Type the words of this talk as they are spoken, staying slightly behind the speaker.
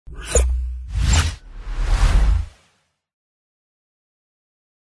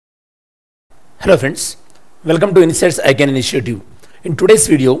Hello friends, welcome to Insights ICANN Initiative. In today's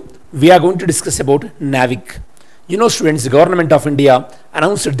video, we are going to discuss about NavIC. You know students, the government of India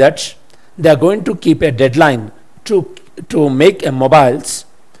announced that they are going to keep a deadline to make a mobiles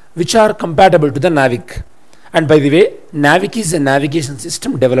which are compatible to the NavIC. And by the way, NavIC is a navigation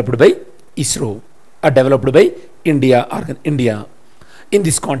system developed by ISRO or developed by India. In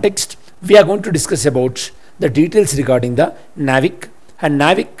this context, we are going to discuss about the details regarding the NavIC and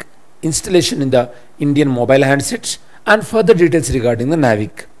NavIC installation in the Indian mobile handsets and further details regarding the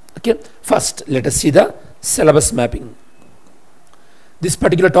NavIC. Okay, first let us see the syllabus mapping. This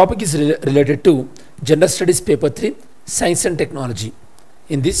particular topic is related to General Studies Paper 3, Science and Technology.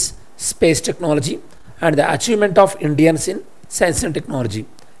 In this, space technology and the achievement of Indians in science and technology.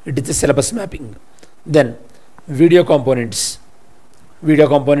 It is the syllabus mapping. Then video components. Video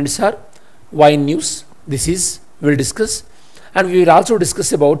components are Wine News. This is we will discuss, and we will also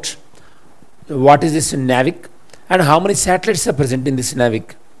discuss about what is this NavIC and how many satellites are present in this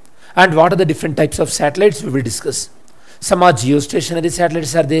NavIC and what are the different types of satellites we will discuss. Some are geostationary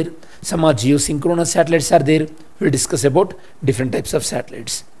satellites are there, some are geosynchronous satellites are there. We will discuss about different types of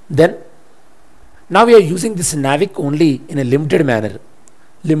satellites. Then now we are using this NavIC only in a limited manner,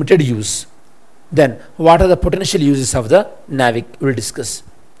 limited use. Then what are the potential uses of the NavIC we will discuss.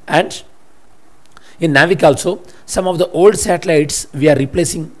 And in NavIC also, some of the old satellites we are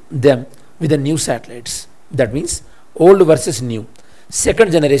replacing them with the new satellites. That means old versus new.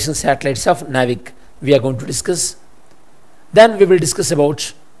 Second generation satellites of NavIC we are going to discuss. Then we will discuss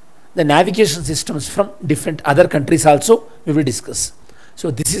about the navigation systems from different other countries also we will discuss.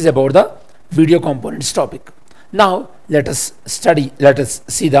 So this is about the video components topic. Now let us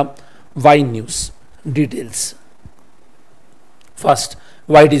see the Wine News details. First,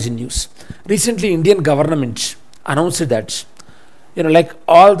 why it is in news. Recently Indian government announced that like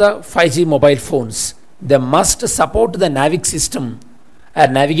all the 5G mobile phones, they must support the NavIC system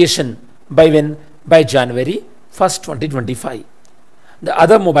and navigation by when? By January 1st, 2025. The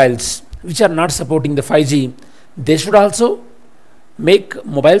other mobiles which are not supporting the 5G, they should also make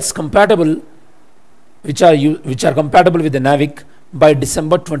mobiles compatible which are compatible with the NavIC by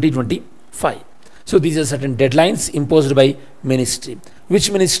December 2025. So these are certain deadlines imposed by ministry.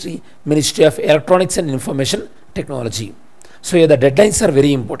 Which ministry? Ministry of Electronics and Information Technology. So here the deadlines are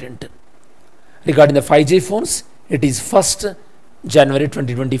very important. Regarding the 5G phones, it is 1st January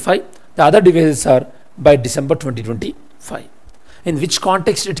 2025. The other devices are by December 2025. In which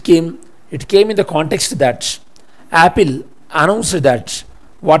context it came? It came in the context that Apple announced that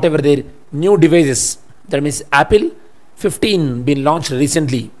whatever their new devices, that means Apple 15 been launched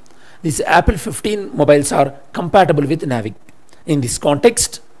recently. These Apple 15 mobiles are compatible with NavIC. In this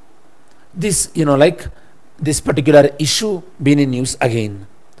context, this this particular issue been in news again.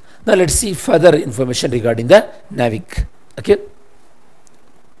 Now let's see further information regarding the NavIC. Okay.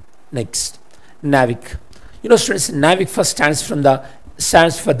 Next, NavIC. Students, NavIC first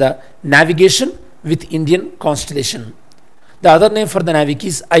stands for the navigation with Indian constellation. The other name for the NavIC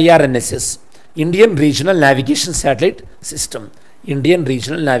is IRNSS, Indian Regional Navigation Satellite System. Indian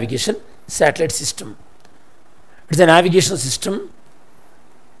Regional Navigation Satellite System. It's a navigation system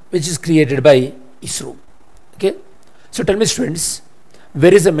which is created by ISRO. Okay. So tell me students,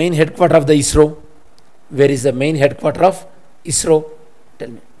 where is the main headquarter of the ISRO? Where is the main headquarter of ISRO? Tell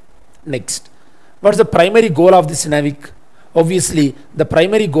me. Next, what is the primary goal of this NavIC? Obviously, the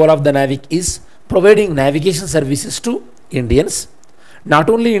primary goal of the NavIC is providing navigation services to Indians. Not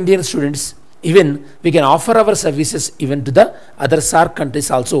only Indian students, even we can offer our services even to the other SAARC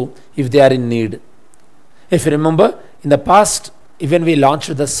countries also if they are in need. If you remember, in the past, even we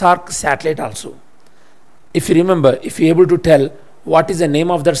launched the SAARC satellite also. If you remember, if you are able to tell what is the name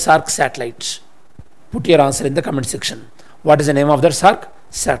of that SAARC satellite, put your answer in the comment section. What is the name of that SAARC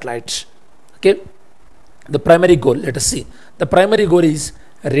satellite? Okay. The primary goal, let us see. The primary goal is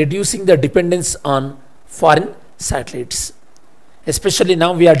reducing the dependence on foreign satellites. Especially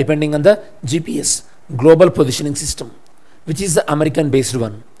now we are depending on the GPS, Global Positioning System, which is the American based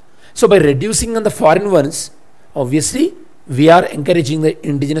one. So by reducing on the foreign ones, obviously we are encouraging the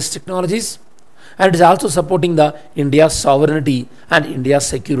indigenous technologies, and it is also supporting the India's sovereignty and India's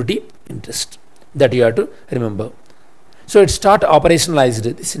security interest. That you have to remember. So it started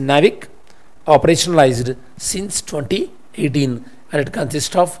operationalized, this NavIC operationalized since 2018, and it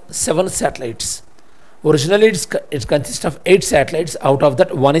consists of 7 satellites. Originally it consists of 8 satellites, out of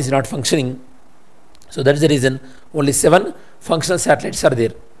that 1 is not functioning. So that is the reason only 7 functional satellites are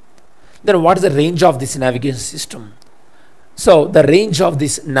there. Then what is the range of this navigation system? So the range of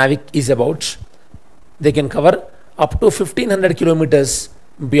this NavIC is about, they can cover up to 1500 kilometers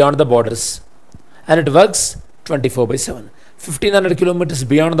beyond the borders. and it works 24/7. 1500 kilometers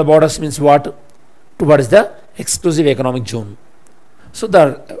beyond the borders means what? Towards the exclusive economic zone. So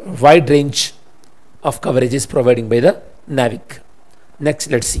the wide range of coverage is provided by the NavIC. Next,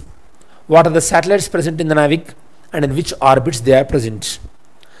 let's see. What are the satellites present in the NavIC and in which orbits they are present?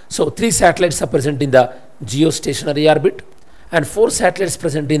 So 3 satellites are present in the geostationary orbit and 4 satellites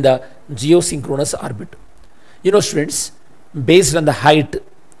present in the geosynchronous orbit. You know students, based on the height,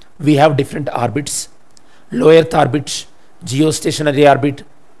 we have different orbits: low Earth orbit, geostationary orbit,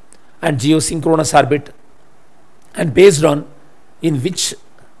 and geosynchronous orbit. And based on in which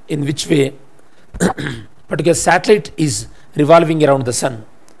way particular satellite is revolving around the sun,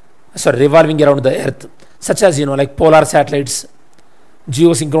 revolving around the Earth, such as like polar satellites,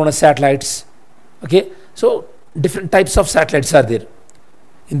 geosynchronous satellites. Okay, so different types of satellites are there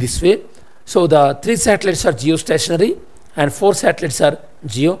in this way. So the 3 satellites are geostationary and 4 satellites are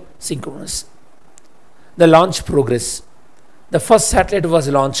geosynchronous. The launch progress. The first satellite was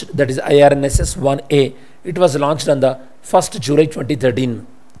launched, that is IRNSS 1A. It was launched on the 1st July 2013.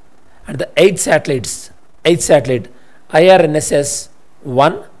 And the 8 satellite IRNSS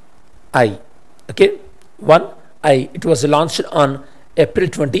 1I. Okay, 1I. It was launched on April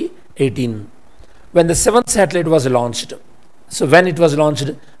 2018. When the 7th satellite was launched, so when it was launched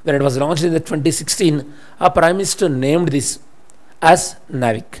in the 2016, our Prime Minister named this as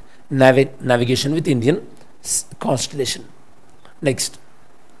NavIC, Navigation with Indian Constellation. Next,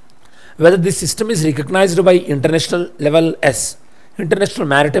 whether this system is recognized by international level as International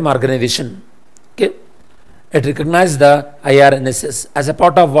Maritime Organization. Okay, it recognized the IRNSS as a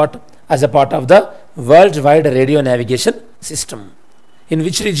part of what? As a part of the worldwide radio navigation system. In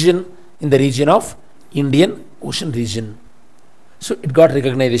which region? In the region of Indian Ocean region. So it got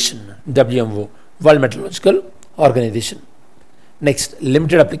recognition, WMO, World Meteorological Organization. Next,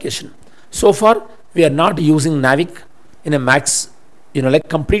 limited application. So far, we are not using NavIC in a max, like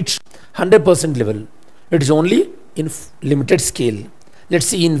complete 100% level. It is only in limited scale. Let's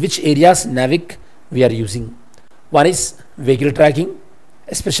see in which areas NavIC we are using. One is vehicle tracking,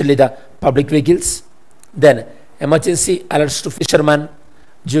 especially the public vehicles. Then emergency alerts to fishermen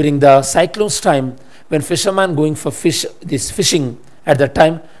during the cyclones time. When fishermen going for fishing at that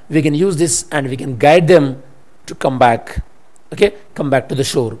time, we can use this and we can guide them to come back. Okay, come back to the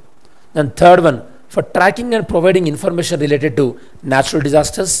shore. Then third one, for tracking and providing information related to natural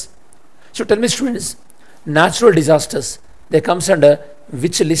disasters. So tell me students, natural disasters, they comes under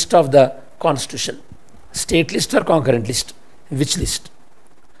which list of the constitution? State list or concurrent list? Which list?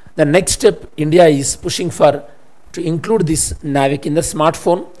 The next step, India is pushing for to include this NavIC in the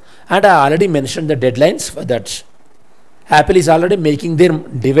smartphone, and I already mentioned the deadlines for that. Apple is already making their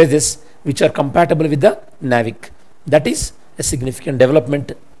devices which are compatible with the NavIC. That is a significant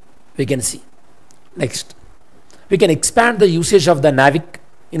development we can see. Next, we can expand the usage of the NavIC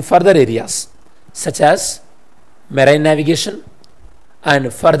in further areas such as marine navigation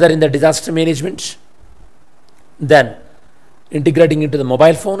and further in the disaster management. Then integrating into the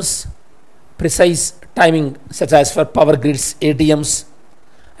mobile phones, precise timing such as for power grids, ATMs.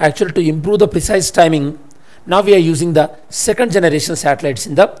 Actually, to improve the precise timing, now we are using the 2nd generation satellites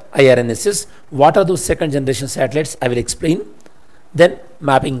in the IRNSS. What are those 2nd generation satellites? I will explain. Then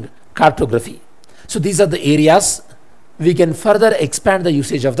mapping, cartography. So these are the areas we can further expand the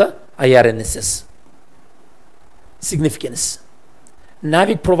usage of the IRNSS. Significance.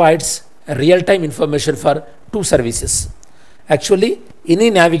 NavIC provides real-time information for 2 services. Actually,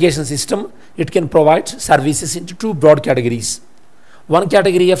 any navigation system, it can provide services into 2 broad categories. One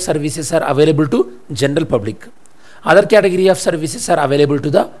category of services are available to general public. Other category of services are available to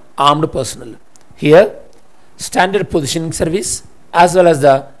the armed personnel. Here, standard positioning service as well as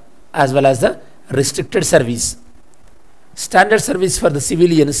the restricted service. Standard service for the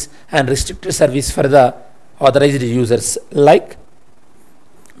civilians and restricted service for the authorized users like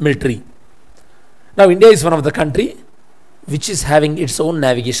military. Now, India is one of the country which is having its own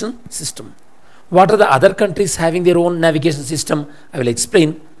navigation system. What are the other countries having their own navigation system? I will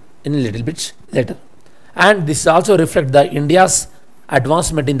explain in a little bit later. And this also reflects the India's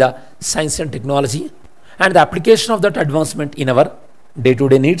advancement in the science and technology and the application of that advancement in our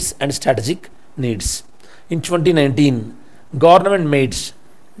day-to-day needs and strategic needs. In 2019, government made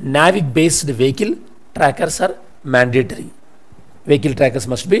NavIC-based vehicle trackers are mandatory. Vehicle trackers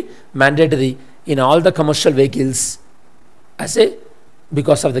must be mandatory in all the commercial vehicles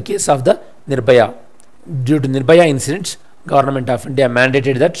because of the case of the Nirbhaya. Due to Nirbhaya incident, Government of India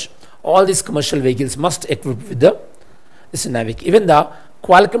mandated that all these commercial vehicles must equip with this NavIC. Even the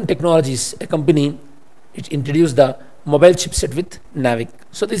Qualcomm Technologies, a company, it introduced the mobile chipset with NavIC.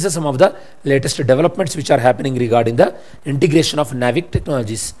 So these are some of the latest developments which are happening regarding the integration of NavIC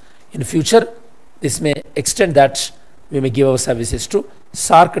technologies. In future, this may extend that we may give our services to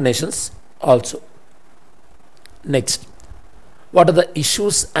SAARC nations also. Next, what are the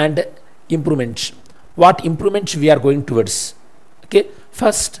issues and improvements? What improvements we are going towards? Okay,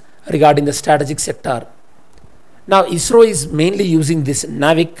 first regarding the strategic sector. Now ISRO is mainly using this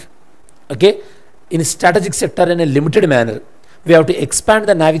NavIC, okay, in strategic sector in a limited manner. We have to expand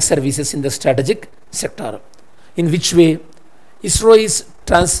the NavIC services in the strategic sector. In which way? ISRO is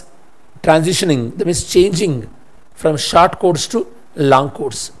transitioning, that means changing from short codes to long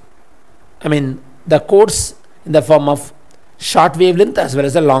codes. I mean the codes in the form of short wavelength as well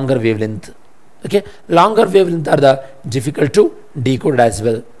as the longer wavelength. Okay, longer wavelength are the difficult to decode as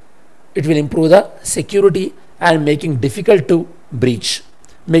well. It will improve the security and making difficult to breach,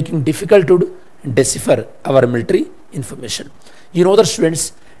 making difficult to decipher our military information. You know the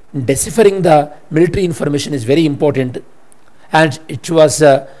students, deciphering the military information is very important, and it was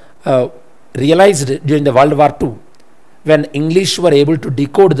realized during the World War II when English were able to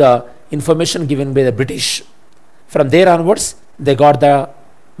decode the information given by the British. From there onwards, they got the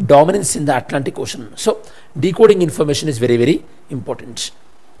dominance in the Atlantic Ocean. So decoding information is very, very important.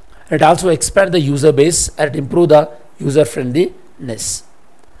 It also expand the user base and improve the user friendliness.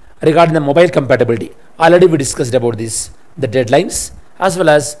 Regarding the mobile compatibility, already we discussed about this, the deadlines as well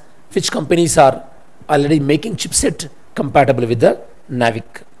as which companies are already making chipset compatible with the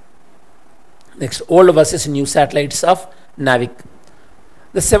NavIC. Next, old versus new satellites of NavIC.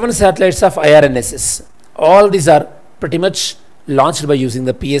 The 7 satellites of IRNSS, all these are pretty much launched by using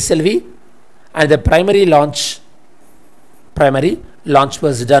the PSLV, and the primary launch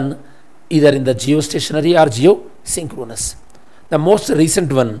was done either in the geostationary or geosynchronous. The most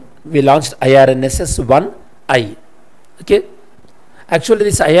recent one, we launched IRNSS 1I. Okay, actually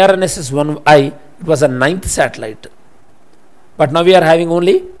this IRNSS 1I, it was a 9th satellite, but now we are having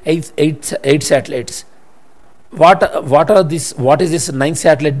only 8 satellites. What is this 9th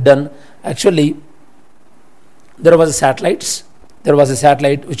satellite done? Actually, there was a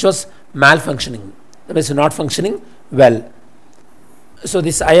satellite which was malfunctioning, that is not functioning well. So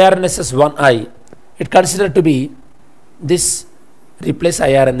this IRNSS 1I, it considered to be this replace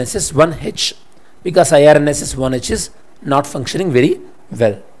IRNSS 1H, because IRNSS 1H is not functioning very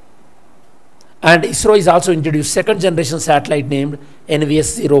well. And ISRO is also introduced 2nd generation satellite named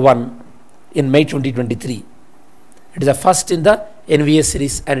NVS-01 in May 2023. It is the first in the NVS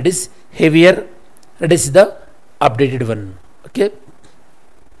series and it is heavier. It is the updated one. Okay,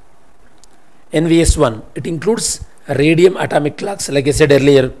 NVS-1, it includes radium atomic clocks, like I said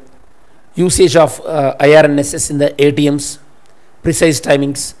earlier, usage of IRNSS in the ATMs, precise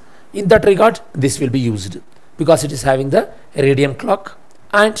timings. In that regard, this will be used because it is having the radium clock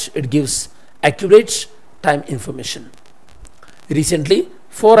and it gives accurate time information. Recently,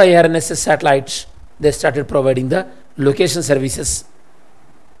 4 IRNSS satellites, they started providing the location services,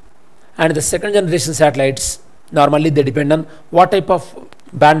 and the 2nd generation satellites, normally they depend on what type of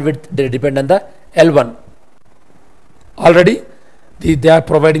bandwidth. They depend on the L1. Already they are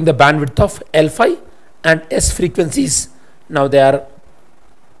providing the bandwidth of L5 and S frequencies. Now they are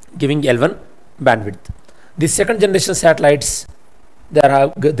giving L1 bandwidth. The 2nd generation satellites, they are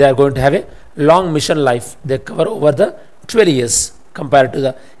going to have a long mission life. They cover over the 12 years compared to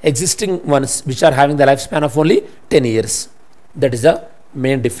the existing ones which are having the lifespan of only 10 years. That is the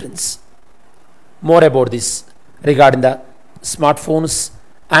main difference. More about this regarding the smartphones,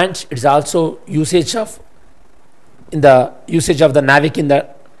 and it is also usage of the NavIC in the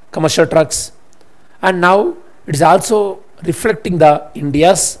commercial trucks, and now it is also reflecting the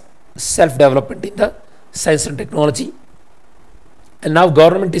India's self-development in the science and technology. And now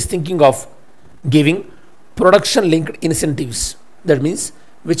government is thinking of giving production linked incentives. That means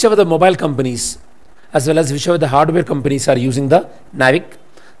whichever the mobile companies as well as whichever the hardware companies are using the NavIC,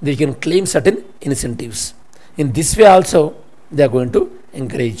 they can claim certain incentives. In this way also they are going to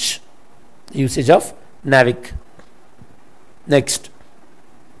encourage usage of NavIC. Next,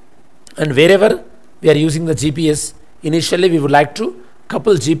 and wherever we are using the GPS, initially we would like to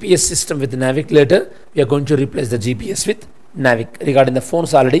couple GPS system with NavIC. Later we are going to replace the GPS with NavIC. Regarding the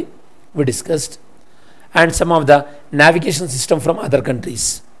phones, already we discussed, and some of the navigation system from other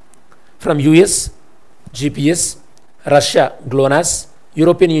countries, from US GPS, Russia GLONASS,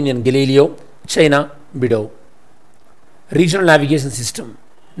 European Union Galileo, China BIDO. Regional navigation system,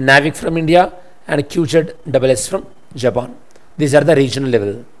 NavIC from India and QZSS from Japan. These are the regional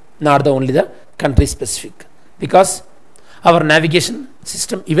level, not the only the country specific, because our navigation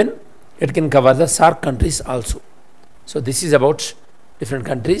system, even it can cover the SAARC countries also. So this is about different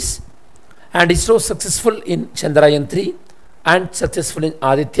countries. And ISRO successful in Chandrayaan 3 and successful in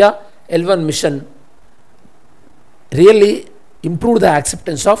Aditya L1 mission really improved the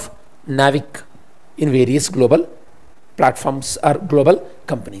acceptance of NavIC in various global platforms or global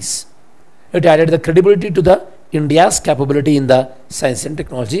companies. It added the credibility to the India's capability in the science and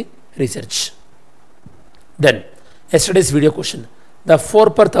technology research. Then, yesterday's video question. The 4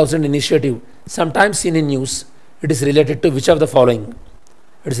 per 1000 initiative, sometimes seen in news, it is related to which of the following?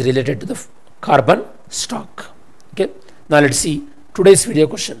 It is related to the carbon stock. Okay. Now let's see today's video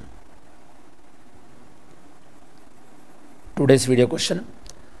question. Today's video question.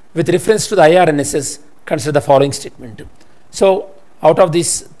 With reference to the IRNSS, consider the following statement. So, out of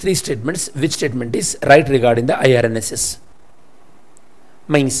these 3 statements, which statement is right regarding the IRNSS?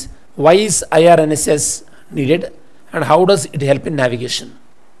 Means, why is IRNSS needed and how does it help in navigation?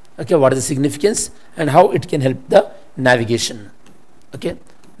 Okay, what is the significance and how it can help the navigation? Okay,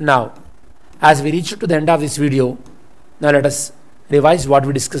 now, as we reach to the end of this video, now let us revise what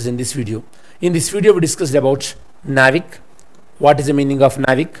we discussed in this video. In this video, we discussed about NavIC. What is the meaning of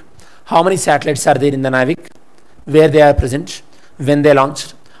NavIC? How many satellites are there in the NavIC? Where they are present? When they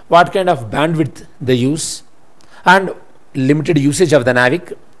launched? What kind of bandwidth they use? And limited usage of the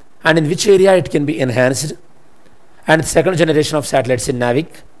NavIC? And in which area it can be enhanced? And second generation of satellites in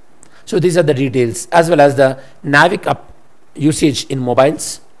NavIC. So these are the details, as well as the NavIC usage in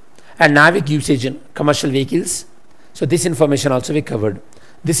mobiles and NavIC usage in commercial vehicles. So this information also we covered.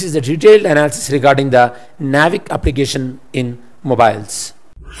 This is the detailed analysis regarding the NavIC application in mobiles.